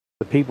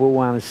people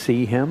want to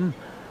see him.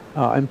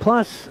 And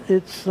plus,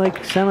 it's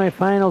like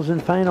semifinals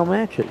and final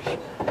matches.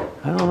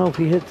 I don't know if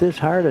he hit this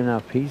hard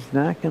enough. He's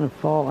not going to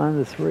fall on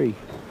the 3.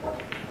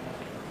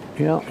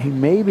 You know, he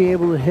may be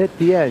able to hit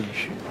the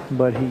edge,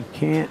 but he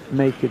can't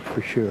make it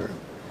for sure.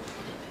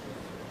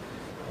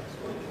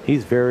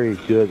 He's very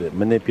good at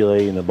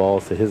manipulating the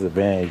balls to his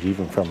advantage,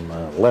 even from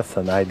less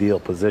than ideal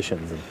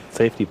positions. And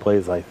safety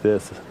plays like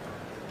this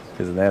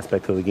is an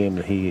aspect of the game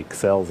that he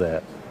excels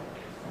at.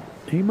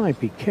 He might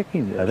be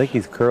kicking this. I think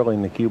he's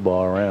curling the cue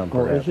ball around,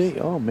 perhaps. Oh, is he?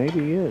 Oh, maybe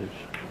he is.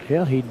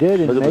 Yeah, he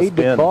did and made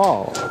the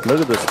ball. Look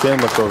at the spin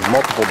with those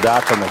multiple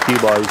dots on the cue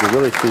ball. You can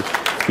really see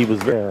he was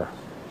there.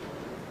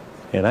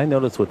 And I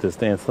noticed with this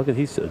stance, look at,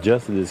 he's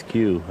adjusted his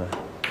cue.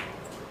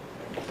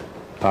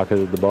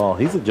 Pocketed the ball.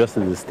 He's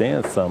adjusted his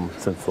stance some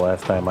since the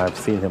last time I've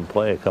seen him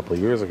play a couple of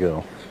years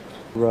ago.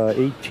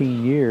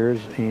 18 years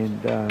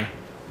and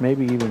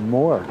maybe even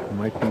more. It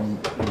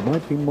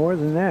might be more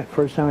than that.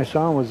 First time I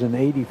saw him was in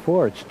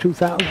 '84. It's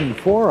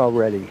 2004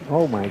 already.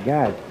 Oh my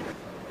God.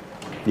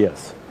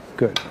 Yes.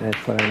 Good. That's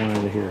what I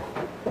wanted to hear.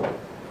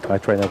 I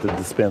try not to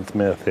dispense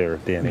myth here,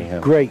 Danny.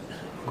 Great,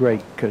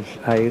 great. Because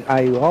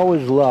I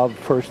always love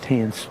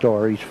first-hand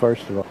stories.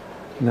 First of all,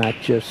 not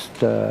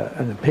just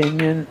an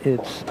opinion.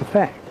 It's a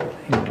fact.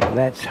 You know,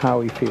 that's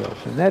how he feels,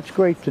 and that's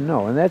great to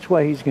know. And that's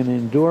why he's going to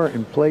endure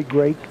and play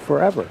great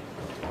forever.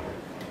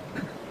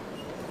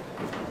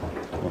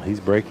 Well,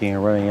 he's breaking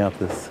and running out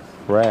this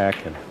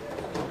rack, and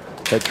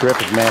that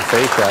terrific mass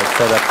A shot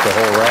set up the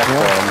whole rack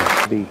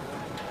for him.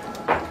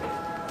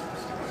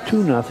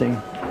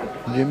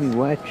 2-0. Jimmy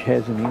Wetch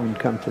hasn't even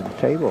come to the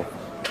table.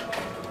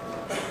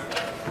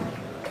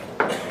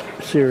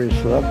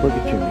 Serious love. Look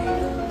at Jimmy.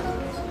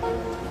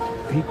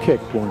 He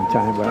kicked one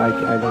time, but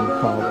I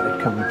don't call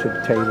it coming to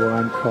the table.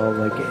 I call it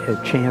like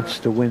a chance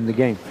to win the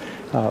game.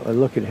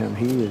 Look at him.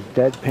 He is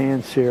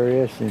deadpan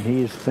serious, and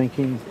he is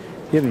thinking,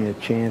 give me a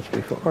chance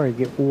before I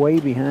get way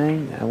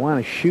behind. I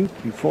want to shoot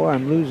before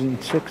I'm losing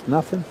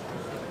 6-0.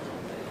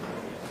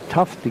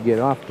 Tough to get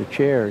off the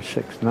chair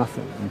 6-0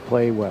 and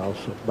play well.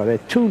 So, but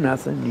at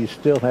 2-0, you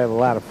still have a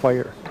lot of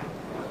fire.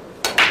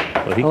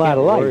 Well, a lot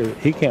of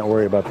life. He can't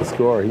worry about the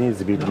score. He needs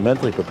to be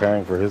mentally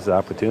preparing for his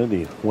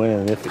opportunity to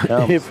win if it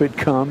comes. If it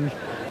comes.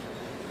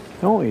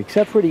 No,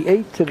 except for the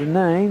 8 to the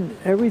 9,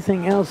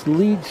 everything else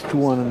leads to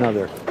one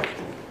another.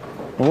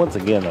 Well, once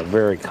again, a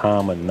very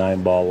common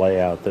 9-ball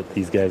layout that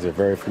these guys are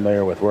very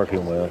familiar with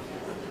working with.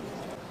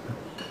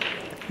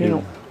 You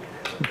know,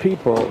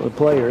 the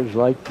players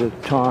like to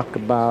talk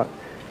about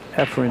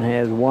Efren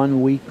has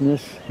one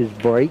weakness, his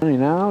break.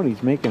 Out,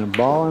 he's making a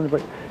ball on the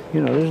break.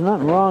 You know, there's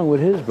nothing wrong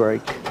with his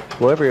break.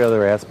 Well, every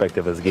other aspect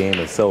of his game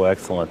is so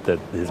excellent that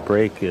his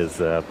break is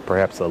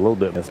perhaps a little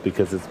bit missed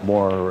because it's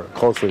more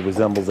closely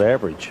resembles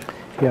average.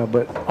 Yeah,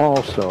 but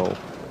also,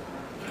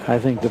 I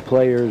think the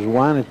players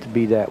want it to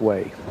be that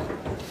way.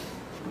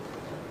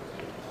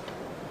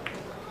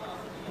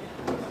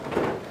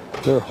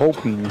 They're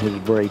hoping his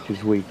break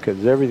is weak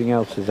because everything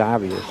else is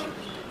obvious.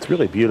 It's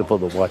really beautiful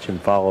to watch him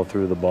follow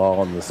through the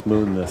ball and the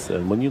smoothness.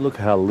 And when you look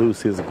at how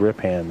loose his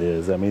grip hand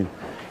is, I mean,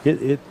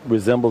 it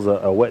resembles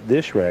a wet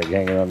dish rag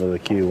hanging onto the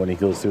cue when he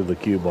goes through the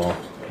cue ball.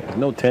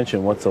 No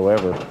tension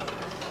whatsoever.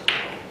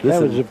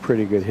 That was a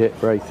pretty good hit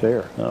right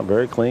there.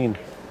 Very clean.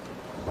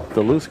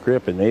 The loose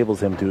grip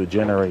enables him to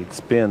generate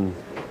spin,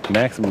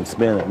 maximum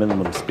spin at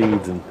minimum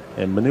speeds,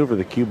 and maneuver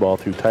the cue ball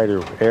through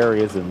tighter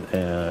areas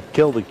and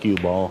kill the cue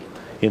ball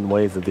in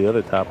ways that the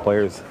other top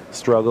players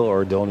struggle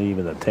or don't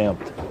even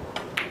attempt.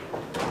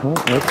 Well,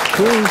 that's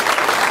true.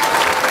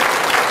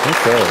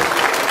 Okay.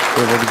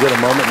 Well, when we get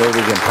a moment, maybe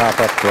we can pop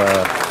up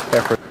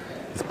Efren.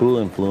 His pool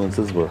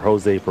influences were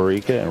Jose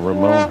Perica and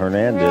Ramon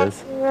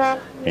Hernandez.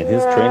 And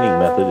his training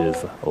method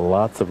is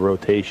lots of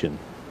rotation,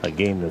 a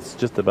game that's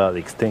just about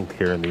extinct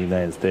here in the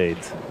United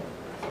States.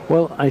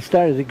 Well, I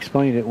started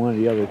explaining it in one of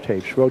the other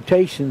tapes.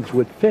 Rotations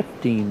with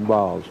 15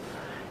 balls.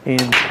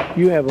 And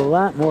you have a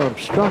lot more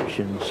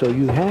obstruction, so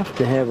you have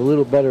to have a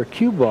little better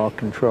cue ball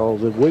control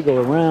to wiggle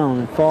around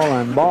and fall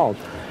on balls.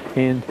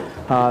 And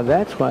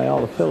that's why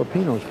all the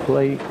Filipinos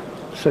play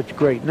such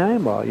great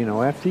 9-ball. You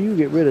know, after you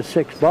get rid of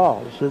 6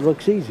 balls, it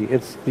looks easy.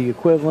 It's the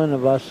equivalent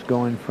of us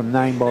going from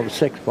 9-ball to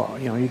 6-ball.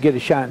 You know, you get a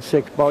shot in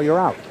 6-ball, you're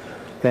out.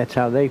 That's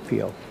how they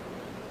feel.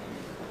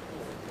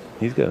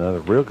 He's got another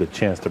real good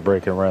chance to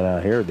break and run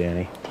out here,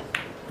 Danny.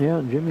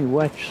 Yeah, Jimmy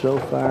Wetch so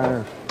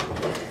far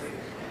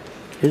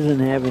isn't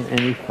having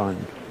any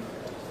fun.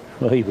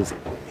 Well,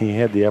 he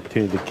had the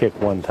opportunity to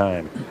kick one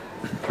time.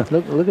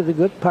 Look at the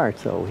good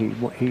parts, though.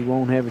 He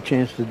won't have a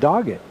chance to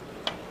dog it.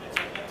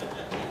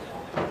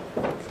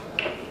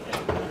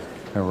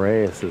 And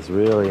Reyes is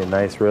really a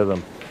nice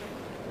rhythm.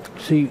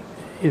 See,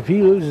 if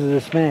he loses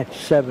this match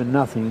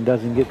 7-0 and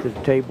doesn't get to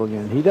the table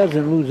again, he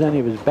doesn't lose any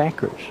of his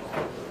backers.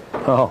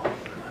 Oh,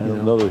 I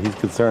don't know that he's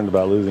concerned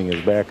about losing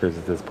his backers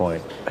at this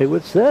point. Hey,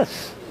 what's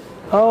this?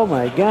 Oh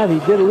my God, he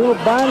did a little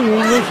body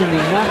English and he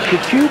knocked the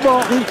cue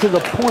ball into the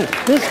point.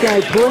 This guy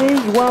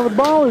plays while the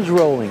ball is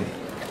rolling.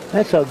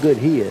 That's how good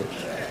he is.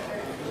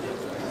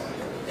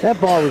 That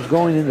ball was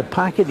going in the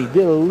pocket. He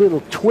did a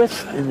little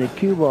twist, and the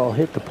cue ball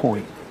hit the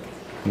point.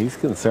 He's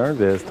concerned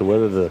as to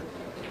whether the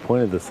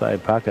point of the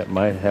side pocket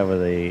might have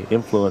an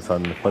influence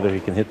on whether he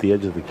can hit the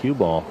edge of the cue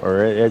ball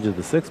or edge of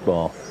the 6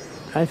 ball.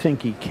 I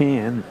think he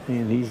can,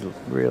 and he's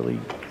really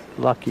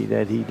lucky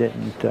that he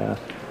didn't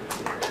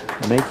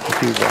make the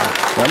cue ball.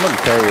 I'm going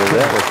to tell you,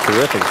 that was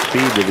terrific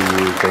speed that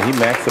he used, but he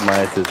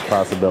maximized his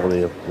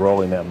possibility of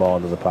rolling that ball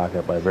into the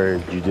pocket by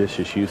very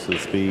judicious use of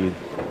speed.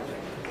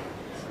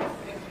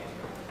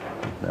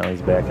 Now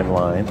he's back in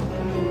line.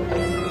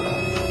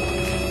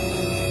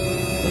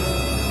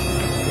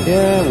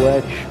 Yeah,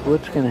 Wetch,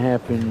 what's going to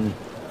happen?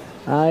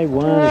 I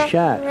want a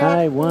shot.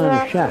 I want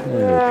a shot. And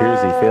it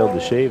appears he failed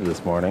to shave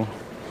this morning.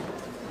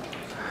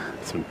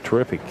 Some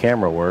terrific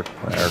camera work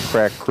by our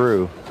crack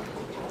crew.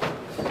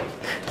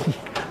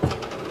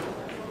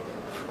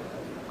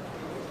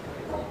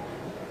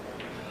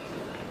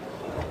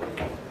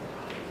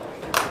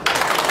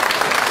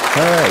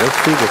 All right, let's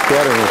see the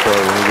scattering report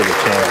when we get a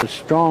chance. A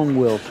strong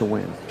will to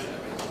win.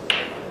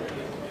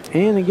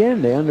 And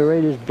again, they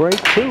underrate his break,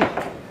 too.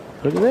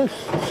 Look at this.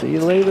 See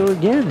you later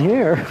again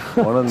here.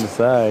 One on the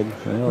side.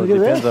 Well, it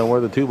depends on where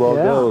the 2 ball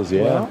goes.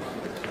 Yeah. Well,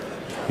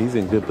 he's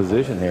in good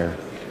position here.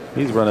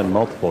 He's running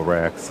multiple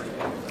racks.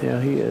 Yeah,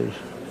 he is.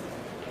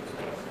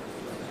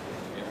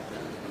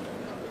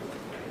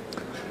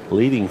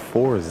 Leading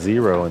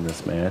 4-0 in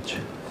this match.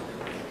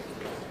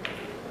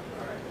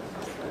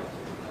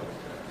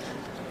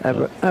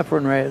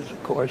 Efren Reyes,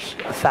 of course,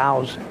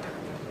 1,000.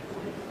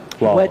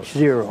 Flawless. Wetch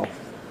 0.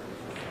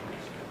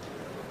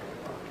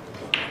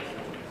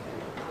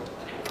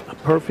 A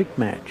perfect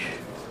match.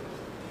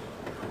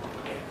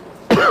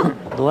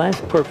 The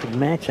last perfect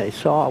match I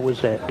saw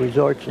was at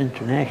Resorts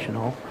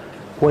International.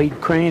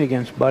 Wade Crane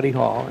against Buddy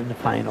Hall in the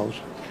finals.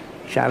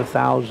 Shot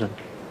 1,000.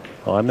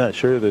 Well, I'm not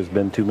sure there's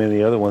been too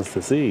many other ones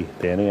to see,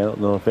 Danny. I don't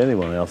know if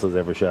anyone else has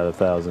ever shot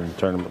 1,000 in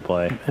tournament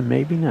play. And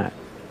maybe not.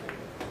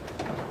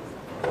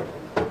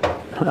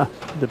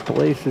 The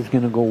place is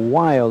going to go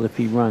wild if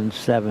he runs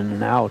 7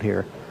 and out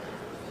here.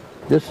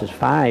 This is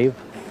 5.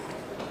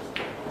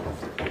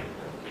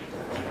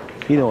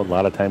 You know, a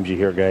lot of times you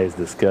hear guys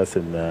discuss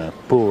in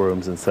pool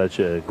rooms and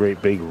such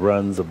great big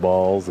runs of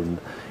balls, and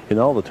in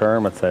all the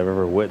tournaments I've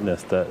ever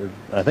witnessed,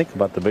 I think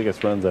about the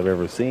biggest runs I've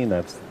ever seen.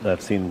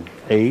 I've seen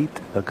 8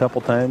 a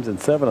couple times and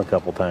 7 a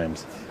couple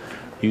times.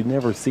 You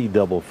never see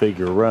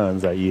double-figure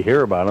runs. You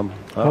hear about them.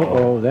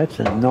 Uh-oh, that's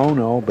a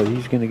no-no, but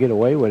he's going to get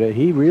away with it.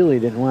 He really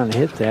didn't want to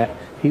hit that.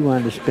 He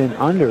wanted to spin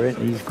under it.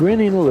 He's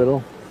grinning a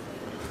little.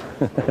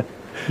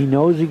 He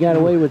knows he got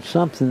away with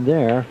something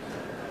there.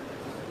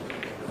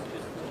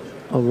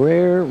 A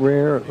rare,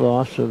 rare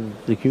loss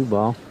of the cue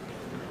ball.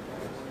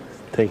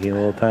 Taking a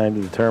little time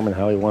to determine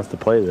how he wants to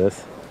play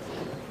this.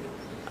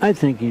 I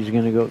think he's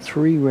going to go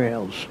 3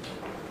 rails.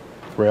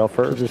 Rail To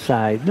first? the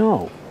side.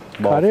 No.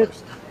 Ball Cut it.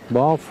 first.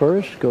 Ball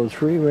first. Go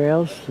 3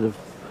 rails to the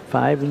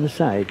 5 in the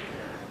side.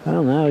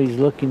 Well, now he's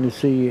looking to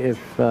see if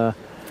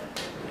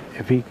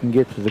he can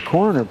get to the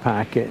corner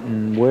pocket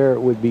and where it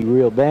would be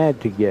real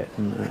bad to get.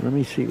 And let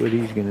me see what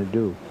he's going to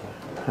do.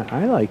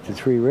 I like the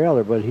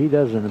 3-railer, but he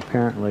doesn't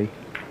apparently.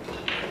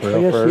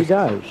 Rail Yes, first. he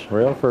does.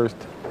 Rail first.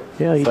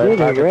 Yeah, he Side did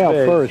pocket rail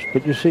big. first,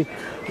 but you see,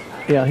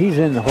 yeah, he's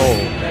in the hole.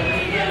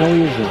 No,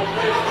 he isn't.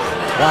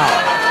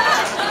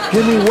 Wow.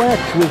 Jimmy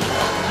Wetch was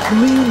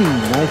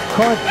leaning. I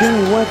caught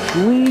Jimmy Wetch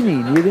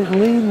leaning. You didn't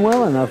lean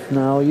well enough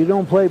now. You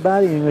don't play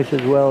body English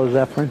as well as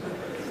Efren.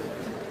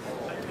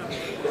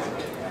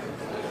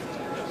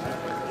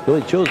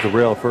 Really chose the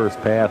rail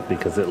first path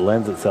because it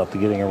lends itself to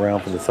getting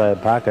around for the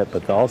side pocket,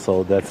 but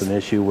also that's an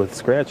issue with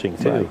scratching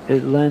too. Right.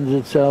 It lends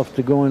itself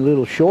to going a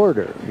little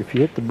shorter. If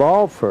you hit the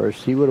ball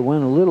first, he would have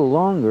went a little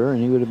longer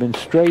and he would have been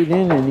straight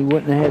in and he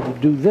wouldn't have had to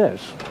do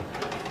this.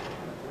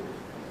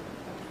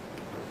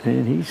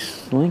 And he's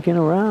slinking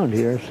around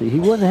here. See, he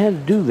wouldn't have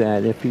had to do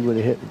that if he would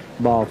have hit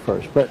the ball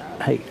first. But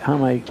hey, how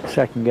am I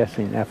second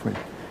guessing Efren?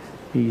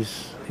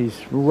 He's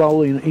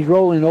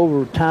rolling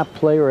over top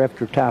player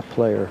after top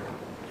player.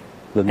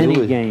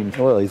 Any game.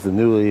 Well, he's the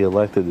newly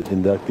elected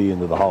inductee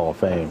into the Hall of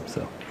Fame,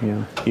 so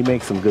yeah, he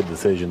makes some good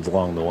decisions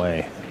along the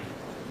way.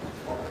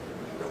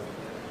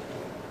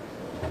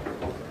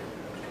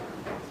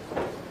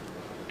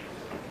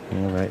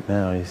 And right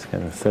now, he's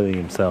kind of setting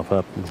himself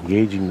up,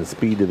 gauging the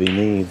speed that he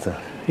needs.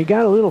 he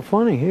got a little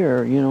funny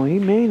here. You know, he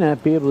may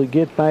not be able to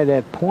get by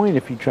that point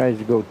if he tries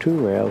to go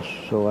 2 rails.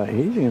 So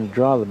he's going to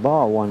draw the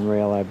ball 1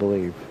 rail, I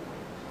believe.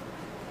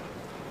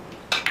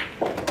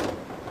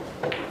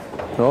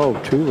 Oh,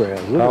 2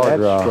 rails. Look Power at that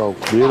draw.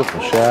 stroke.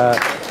 Beautiful shot.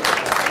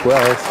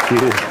 Well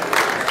executed.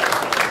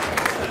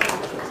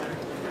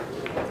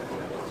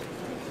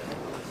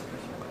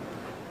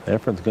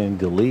 Efren's going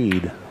to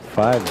lead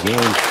 5 games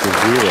to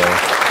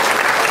 0.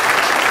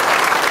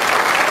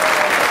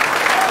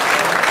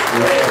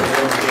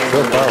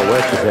 So far,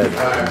 Wetch has had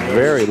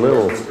very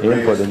little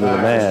input into the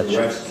match.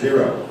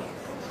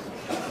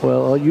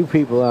 Well, all you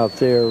people out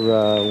there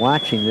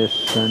watching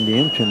this on the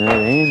internet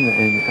and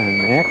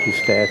on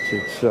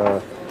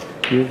AccuStats,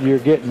 you're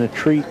getting a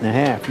treat and a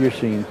half. You're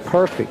seeing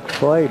perfect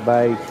play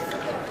by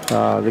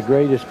the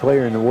greatest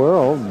player in the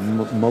world,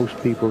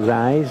 most people's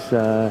eyes.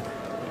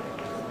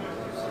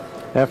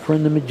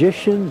 Efren the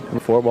Magician.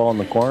 4-ball in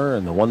the corner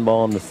and the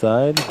 1-ball on the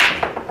side.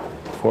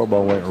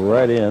 4-ball went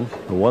right in.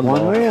 The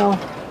 1-ball. Rail.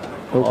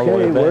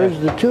 Okay, where's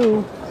the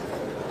 2?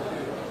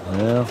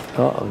 Yeah.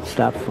 Uh-oh, it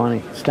stopped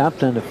funny.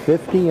 Stopped on the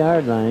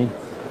 50-yard line.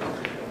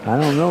 I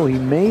don't know. He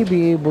may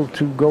be able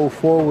to go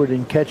forward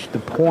and catch the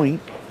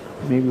point,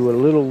 maybe with a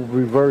little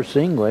reverse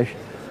English,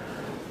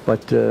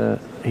 but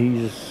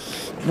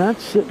he's not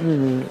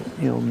sitting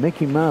in a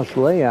Mickey Mouse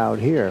layout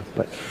here.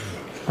 But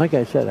like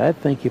I said, I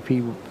think if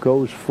he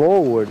goes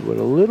forward with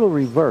a little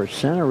reverse,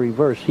 center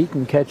reverse, he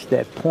can catch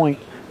that point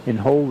and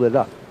hold it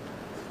up.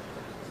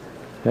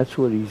 That's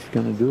what he's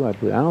going to do, I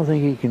believe. I don't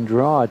think he can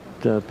draw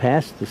it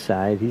past the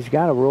side. He's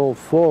got to roll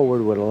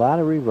forward with a lot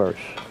of reverse.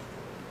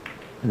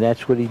 And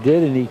that's what he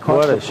did, and he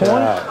caught the point.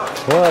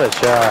 What a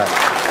shot.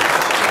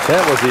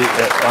 That was,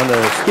 on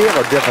the scale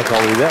of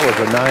difficulty, that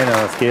was a 9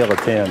 on a scale of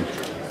 10.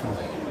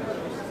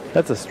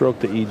 That's a stroke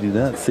that you do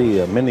not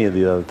see many of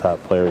the other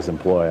top players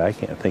employ. I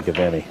can't think of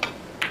any.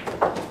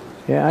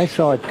 Yeah, I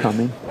saw it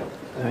coming.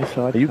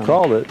 You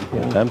called it.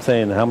 Yeah. I'm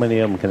saying how many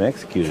of them can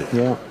execute it.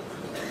 Yeah.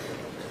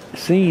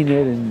 Seeing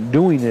it and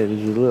doing it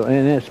is a little,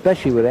 and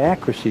especially with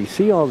accuracy.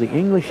 See all the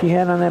English he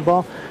had on that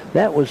ball?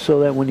 That was so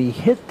that when he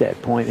hit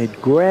that point,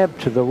 it grabbed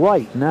to the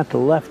right, not the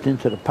left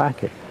into the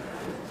pocket.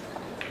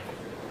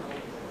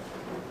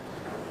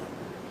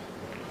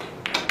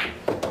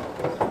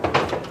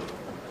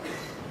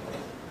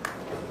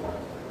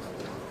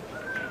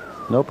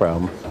 No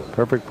problem.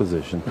 Perfect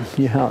position.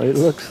 Yeah, it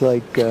looks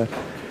like,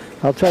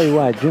 I'll tell you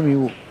what,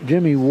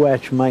 Jimmy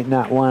Wetch might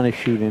not want to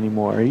shoot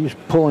anymore. He's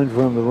pulling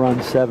from the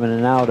run 7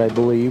 and out, I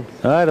believe.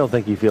 I don't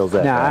think he feels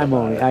that. Nah,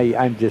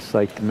 I'm just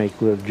like to make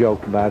a little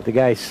joke about it. The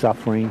guy's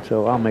suffering,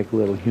 so I'll make a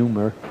little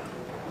humor.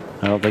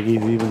 I don't think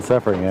he's even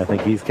suffering. I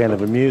think he's kind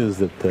of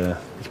amused at the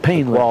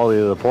painless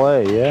quality of the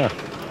play. Yeah.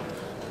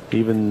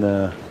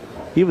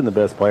 Even the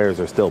best players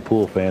are still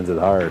pool fans at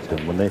heart,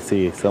 and when they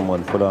see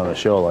someone put on a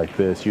show like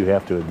this, you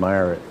have to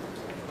admire it.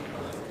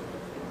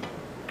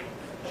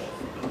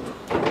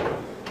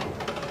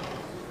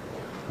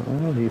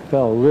 Well, he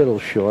fell a little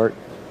short,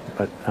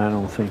 but I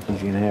don't think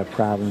he's going to have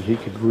problems. He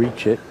could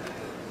reach it.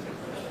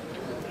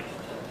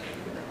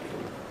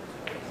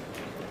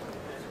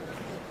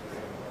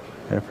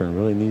 Efren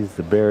really needs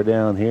to bear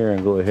down here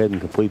and go ahead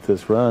and complete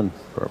this run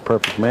for a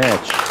perfect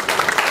match.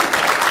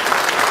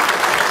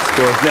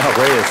 Score now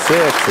Reyes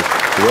 6,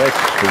 Wetch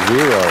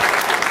 0.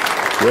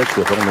 Wetch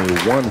with only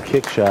 1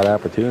 kick shot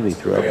opportunity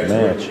throughout the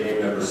match.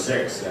 Game number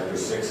 6. After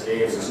 6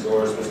 games, the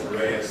score is Mr.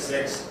 Reyes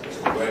 6.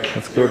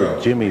 Let's go to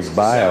Jimmy's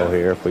bio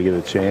here if we get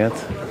a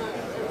chance.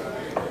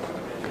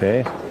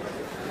 Okay.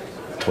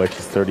 Wetch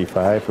is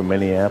 35 from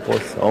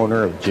Minneapolis,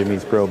 owner of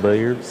Jimmy's Pro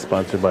Billiards,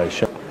 sponsored by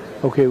Sean.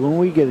 Okay, when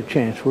we get a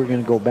chance, we're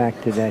going to go back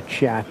to that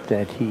shot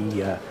that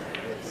he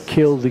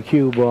killed the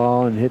cue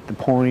ball and hit the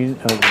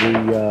point of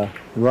the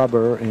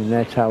rubber, and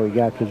that's how he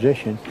got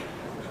position.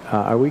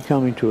 Are we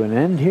coming to an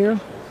end here?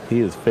 He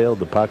has failed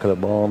to pocket the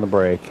ball on the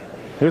break.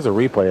 Here's a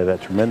replay of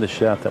that tremendous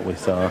shot that we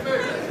saw.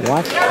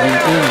 Watch the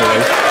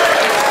English.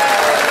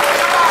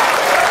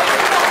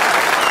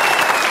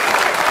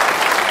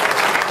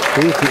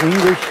 See what the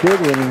English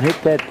did when he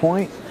hit that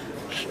point?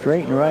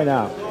 Straighten right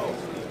out.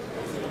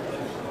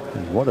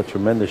 And what a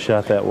tremendous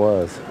shot that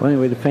was. Well,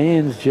 anyway, the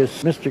fans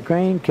just, Mr.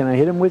 Crane, can I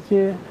hit him with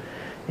you?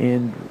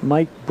 And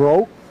Mike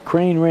broke.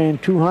 Crane ran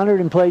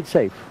 200 and played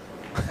safe.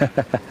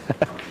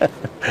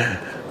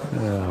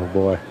 Oh,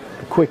 boy.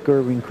 The quick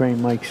Irving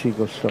Crane, Mike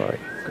Siegel story.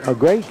 A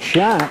great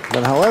shot,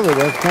 but however,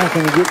 that's not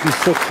going to get you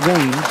 6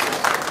 games.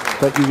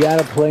 But you got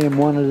to play him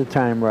one at a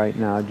time right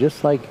now.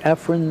 Just like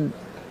Efren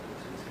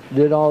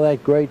did all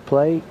that great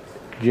play,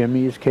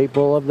 Jimmy is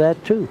capable of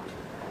that too.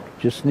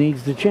 Just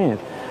needs the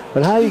chance.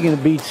 But how are you going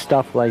to beat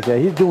stuff like that?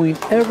 He's doing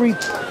every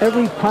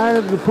part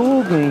of the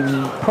pool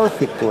game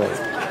perfectly.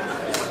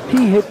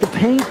 He hit the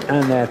paint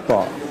on that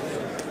ball.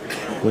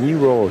 When you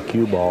roll a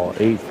cue ball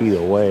 8 feet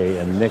away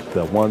and nick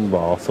the 1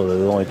 ball so that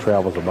it only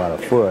travels about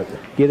a foot.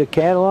 Get a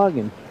catalog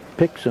and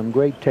pick some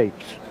great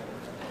tapes.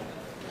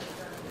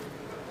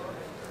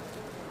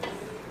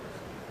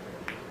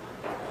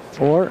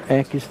 Or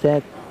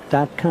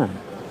Accustat.com.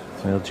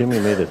 Well, Jimmy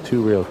made a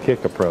 2-reel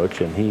kick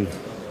approach, and he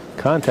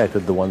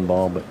contacted the 1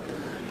 ball, but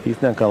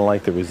he's not going to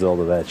like the result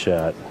of that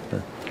shot.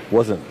 It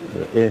wasn't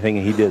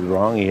anything he did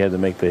wrong. He had to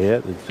make the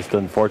hit. It's just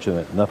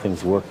unfortunate.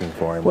 Nothing's working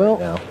for him right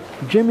now.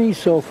 Jimmy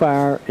so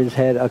far has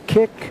had a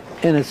kick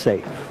and a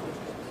save.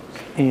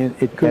 And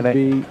it could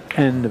be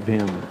end of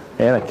him.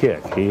 And a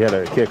kick. He had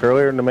a kick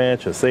earlier in the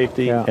match, a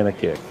safety, and a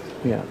kick.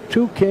 Yeah,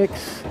 2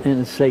 kicks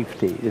and a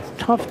safety. It's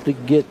tough to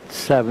get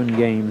 7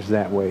 games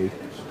that way.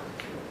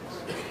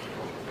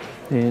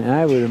 And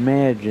I would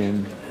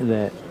imagine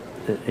that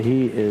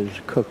he is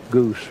cooked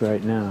goose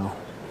right now.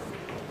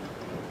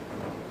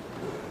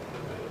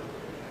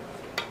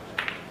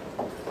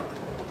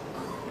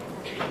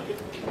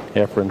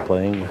 Efren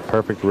playing with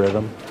perfect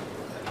rhythm,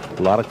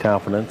 a lot of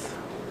confidence.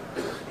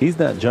 He's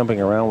not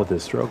jumping around with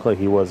his stroke like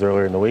he was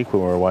earlier in the week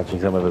when we were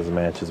watching some of his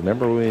matches.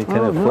 Remember when he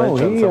kind of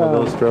flinched on some of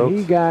those strokes?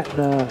 He got,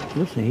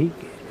 listen,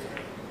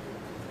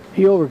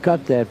 he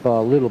overcut that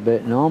ball a little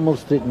bit and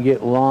almost didn't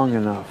get long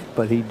enough,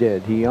 but he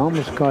did. He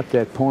almost caught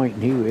that point,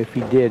 and if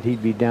he did,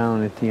 he'd be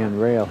down at the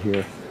end rail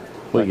here.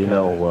 Well, you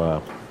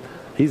know,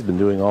 he's been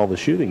doing all the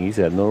shooting. He's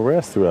had no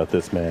rest throughout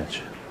this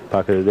match.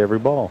 Pocketed every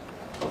ball.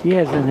 He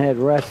hasn't had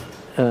rest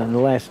in the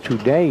last 2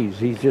 days.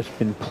 He's just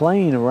been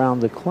playing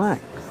around the clock.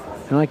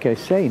 And like I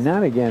say,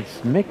 not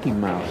against Mickey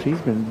Mouse.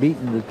 He's been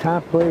beating the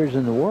top players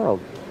in the world.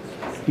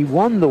 He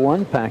won the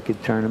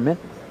one-pocket tournament.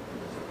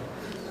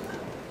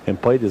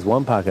 And played his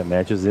one-pocket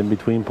matches in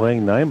between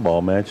playing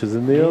 9-ball matches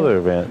in the other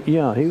event.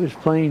 Yeah, he was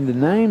playing the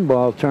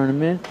 9-ball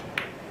tournament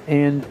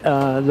and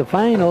the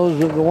finals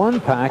of the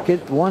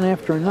one-pocket, one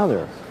after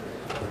another.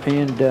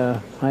 And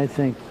I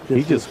think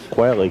he just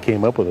quietly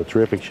came up with a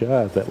terrific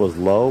shot that was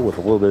low with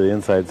a little bit of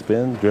inside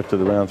spin, drifted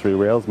around 3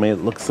 rails, made it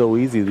look so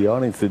easy the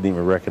audience didn't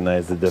even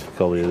recognize the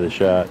difficulty of the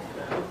shot.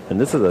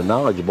 And this is a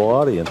knowledgeable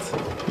audience.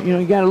 You know,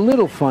 he got a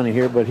little funny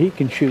here, but he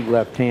can shoot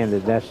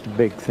left-handed. That's the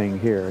big thing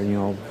here. You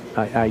know,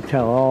 I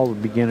tell all the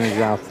beginners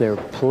out there,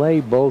 play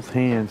both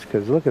hands,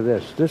 because look at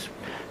this. This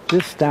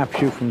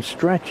stops you from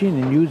stretching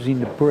and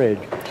using the bridge.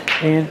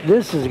 And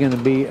this is going to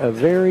be a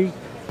very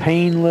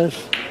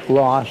painless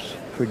loss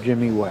for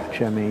Jimmy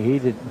Wetch. I mean, he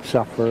didn't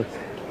suffer.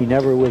 He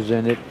never was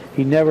in it.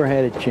 He never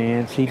had a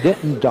chance. He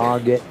didn't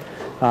dog it.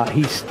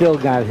 He still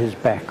got his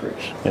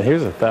backers. And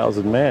here's a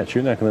 1,000 match.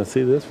 You're not going to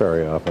see this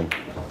very often.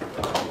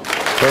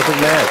 Perfect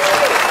match.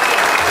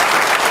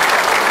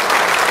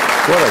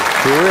 What a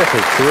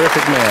terrific,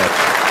 terrific match.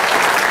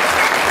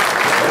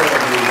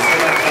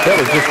 That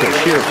was just a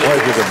sheer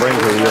pleasure to bring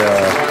to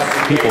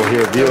people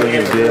here viewing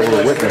and be able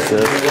to witness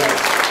this.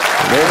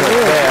 There's a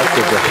fast.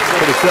 It's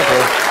pretty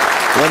simple.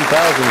 1,000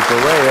 for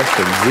Reyes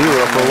and 0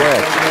 for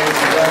Wetch.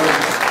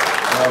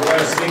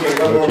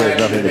 Which there's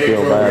nothing to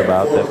feel bad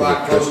about. That was a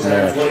crisp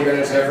match.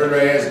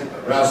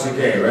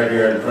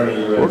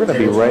 We're going to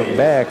be right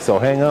back, so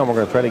hang on. We're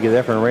going to try to get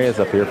Efren Reyes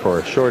up here for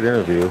a short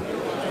interview.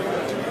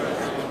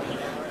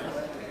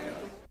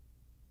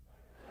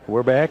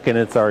 We're back, and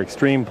it's our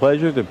extreme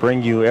pleasure to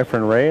bring you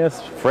Efren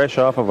Reyes, fresh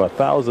off of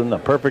 1,000, a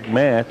perfect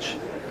match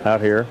out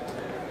here.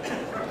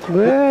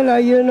 Well,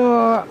 you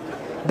know,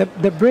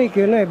 the break,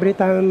 you know, every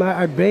time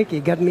I break,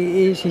 it got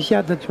me easy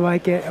shot. That's why I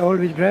can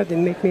always grab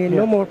and make me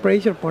no more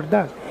pressure for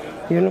that,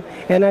 you know.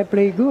 And I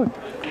play good.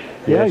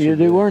 Yeah,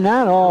 they were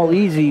not all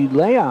easy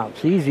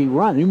layouts, easy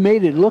run. You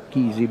made it look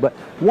easy, but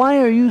why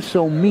are you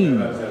so mean?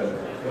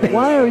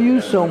 Why are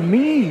you so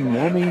mean?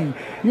 I mean,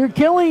 you're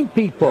killing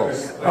people.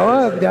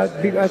 Oh,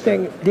 I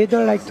think they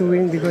don't like to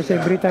win because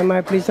every time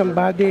I play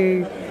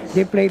somebody,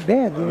 they play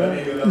bad, you know.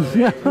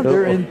 Yeah,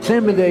 they're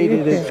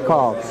intimidated, it's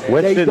called.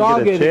 Wetch They didn't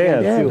dog get a it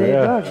chance. against you.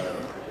 Yeah, they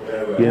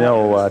dog. You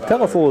know,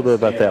 tell us a little bit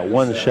about that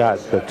one shot,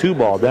 the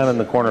 2-ball down in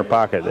the corner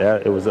pocket.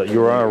 It was you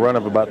were on a run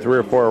of about 3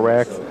 or 4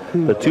 racks.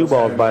 The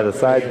 2-ball's by the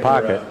side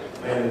pocket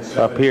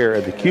up here,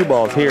 and the cue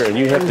ball's here, and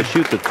you have to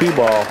shoot the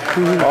 2-ball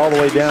all the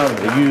way down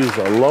to use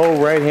a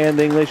low right-hand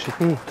English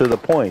to the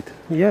point.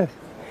 Yes.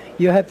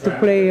 You have to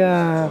play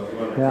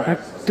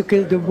to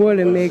kill the ball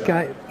and make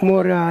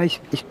more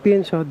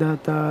spin so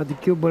that the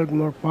cue ball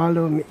more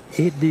follow,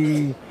 hit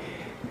the...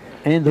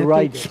 And the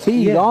right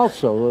speed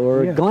also,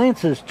 or Yeah. it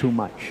glances too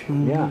much.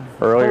 Yeah.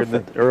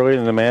 Earlier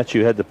in the match,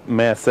 you had to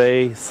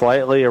masse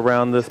slightly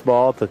around this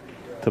ball to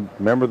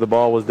remember the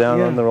ball was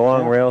down on the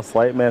long rail.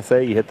 Slight masse,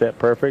 you hit that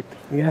perfect.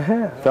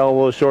 Yeah. Fell a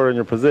little short in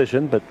your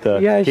position, but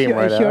came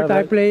right short. out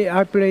of it.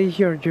 I play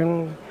short. You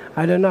know,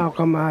 I don't know how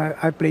come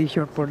I play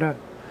short for that.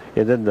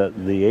 And then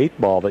the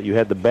 8-ball that you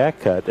had the back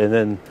cut, and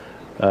then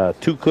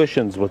 2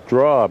 cushions with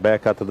draw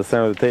back out to the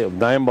center of the table.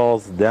 9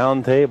 balls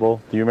down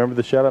table. Do you remember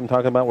the shot I'm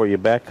talking about where you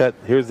back cut?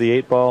 Here's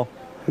the 8-ball,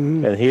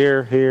 and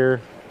here,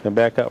 and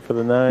back out for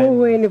the 9.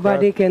 Oh,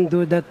 anybody can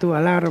do that too.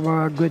 A lot of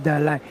good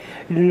like,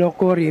 you know,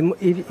 Corey.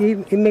 He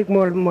make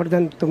more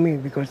than to me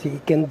because he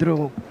can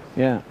draw.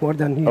 Yeah. More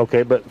than him.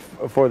 Okay, but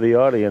for the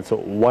audience,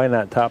 why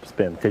not top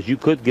spin? Because you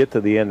could get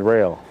to the end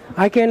rail.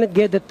 I cannot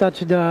get the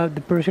touch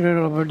the person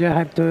over there.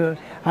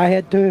 I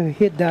had to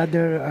hit the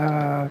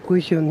other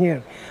cushion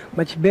here.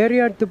 But it's very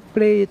hard to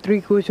play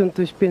 3 cushion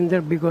to spin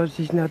there because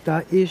it's not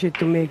easy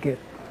to make it.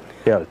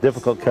 Yeah,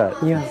 difficult cut.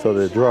 Yeah. So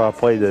the draw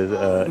played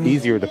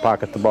easier to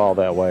pocket the ball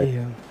that way.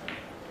 Yeah.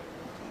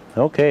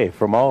 Okay,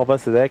 from all of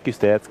us at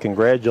AccuStats,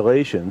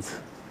 congratulations.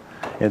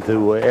 And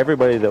to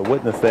everybody that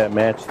witnessed that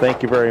match,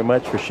 thank you very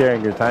much for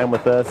sharing your time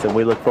with us, and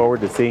we look forward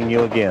to seeing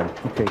you again.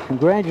 Okay,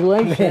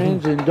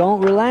 congratulations, and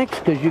don't relax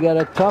because you got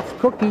a tough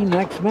cookie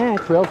next match.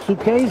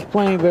 Relsuke's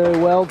playing very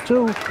well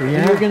too. Yeah.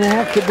 And you're going to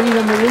have to beat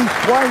him at least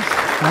twice.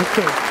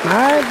 Okay.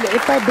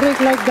 If I break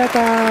like that,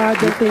 I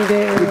don't think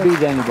they You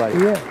beat anybody.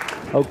 Yeah.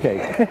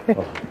 Okay.